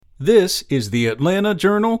This is the Atlanta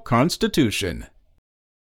Journal-Constitution.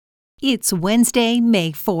 It's Wednesday,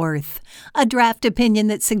 May 4th. A draft opinion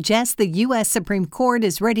that suggests the U.S. Supreme Court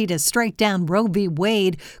is ready to strike down Roe v.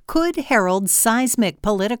 Wade could herald seismic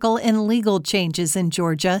political and legal changes in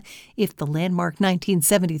Georgia if the landmark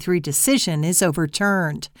 1973 decision is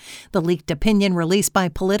overturned. The leaked opinion released by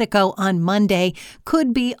Politico on Monday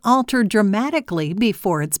could be altered dramatically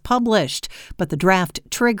before it's published, but the draft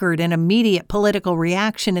triggered an immediate political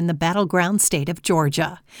reaction in the battleground state of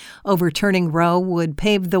Georgia. Overturning Roe would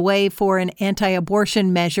pave the way for an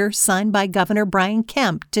anti-abortion measure signed by Governor Broun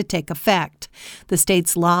to take effect. The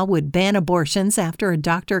state's law would ban abortions after a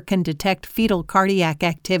doctor can detect fetal cardiac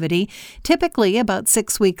activity, typically about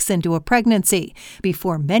 6 weeks into a pregnancy,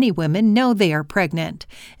 before many women know they are pregnant.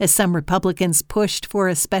 As some Republicans pushed for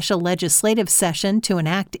a special legislative session to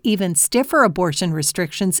enact even stiffer abortion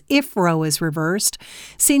restrictions if Roe is reversed,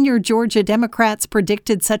 senior Georgia Democrats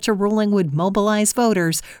predicted such a ruling would mobilize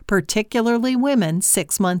voters, particularly women,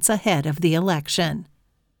 6 months ahead of the election.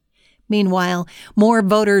 Meanwhile, more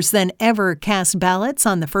voters than ever cast ballots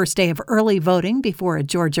on the first day of early voting before a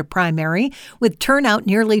Georgia primary, with turnout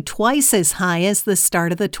nearly twice as high as the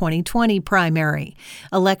start of the 2020 primary.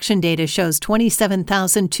 Election data shows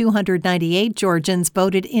 27,298 Georgians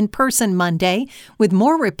voted in person Monday, with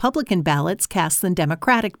more Republican ballots cast than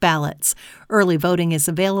Democratic ballots. Early voting is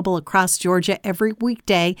available across Georgia every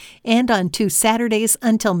weekday and on 2 Saturdays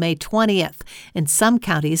until May 20th, and some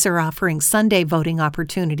counties are offering Sunday voting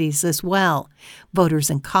opportunities as well. Voters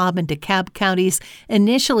in Cobb and DeKalb counties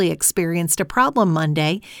initially experienced a problem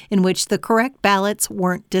Monday in which the correct ballots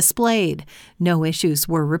weren't displayed. No issues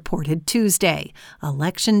were reported Tuesday.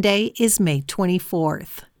 Election Day is May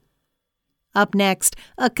 24th. Up next,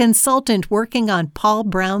 a consultant working on Paul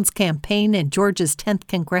Broun's campaign in Georgia's 10th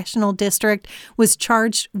congressional district was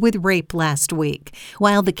charged with rape last week.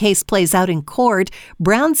 While the case plays out in court,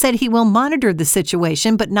 Broun said he will monitor the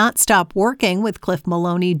situation but not stop working with Cliff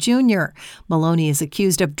Maloney Jr. Maloney is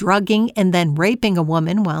accused of drugging and then raping a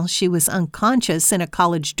woman while she was unconscious in a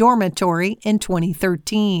college dormitory in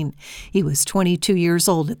 2013. He was 22 years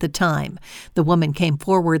old at the time. The woman came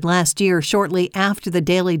forward last year shortly after the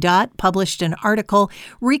Daily Dot published an article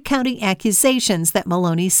recounting accusations that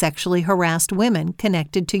Maloney sexually harassed women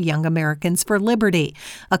connected to Young Americans for Liberty,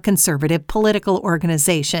 a conservative political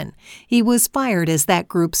organization. He was fired as that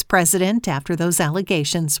group's president after those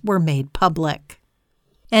allegations were made public.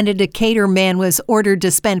 And a Decatur man was ordered to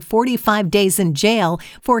spend 45 days in jail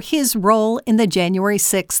for his role in the January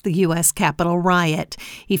 6th U.S. Capitol riot.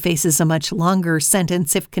 He faces a much longer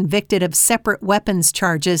sentence if convicted of separate weapons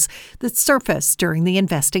charges that surfaced during the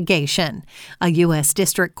investigation. A U.S.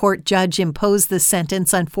 District Court judge imposed the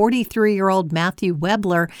sentence on 43-year-old Matthew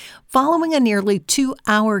Webler following a nearly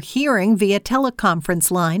 2-hour hearing via teleconference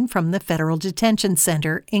line from the Federal Detention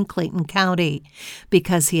Center in Clayton County.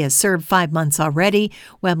 Because he has served 5 months already,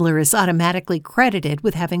 Webler is automatically credited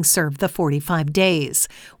with having served the 45 days.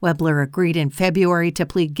 Webler agreed in February to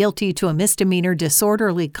plead guilty to a misdemeanor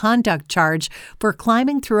disorderly conduct charge for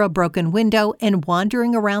climbing through a broken window and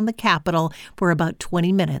wandering around the Capitol for about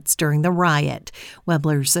 20 minutes during the riot.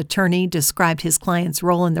 Webler's attorney described his client's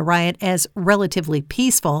role in the riot as relatively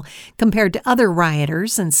peaceful compared to other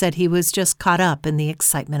rioters and said he was just caught up in the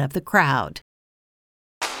excitement of the crowd.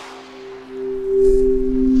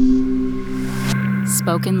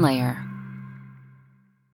 Spoken Layer.